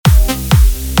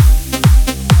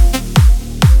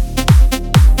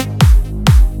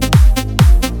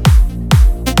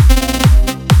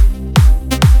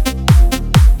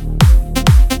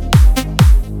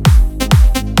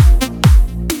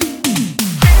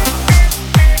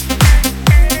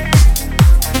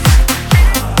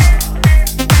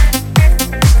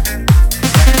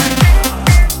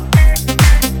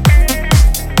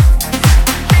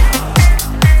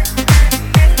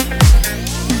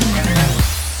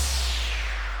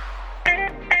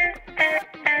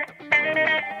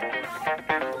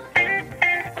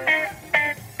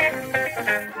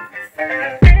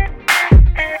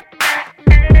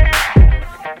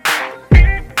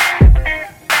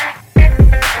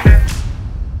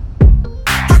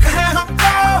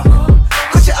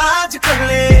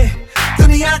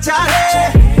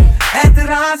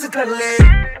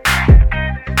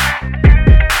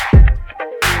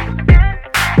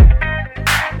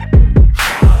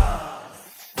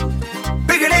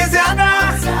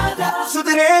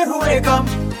जितने हुए कम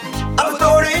अब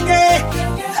तोड़ेंगे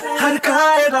हर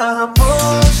कायदा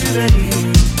खामोश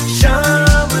रही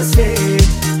शाम से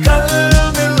कल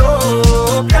मिलो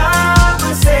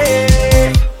काम से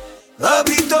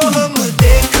अभी तो हम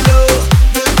देख लो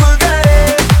बिल्कुल गए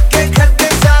के खत्ते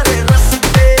सारे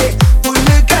रास्ते भूल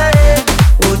गए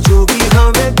वो जो भी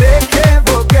हमें देखे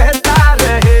वो कहता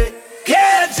रहे कि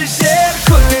आज शेर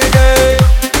खुल गए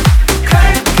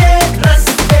खट के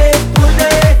रास्ते भूल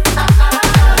गए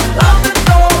अब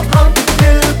तो हम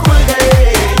बिल्कुल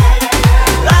गए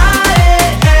आए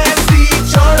ऐसी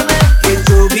चौड़ में कि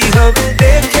जो भी हमें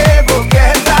देखे वो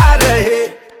कहता रहे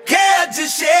कि आज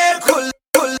शेर खुल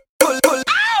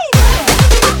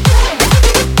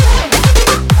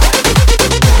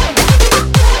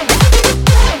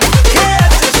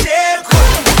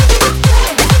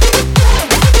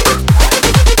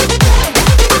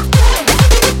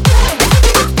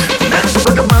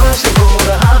But the mind should go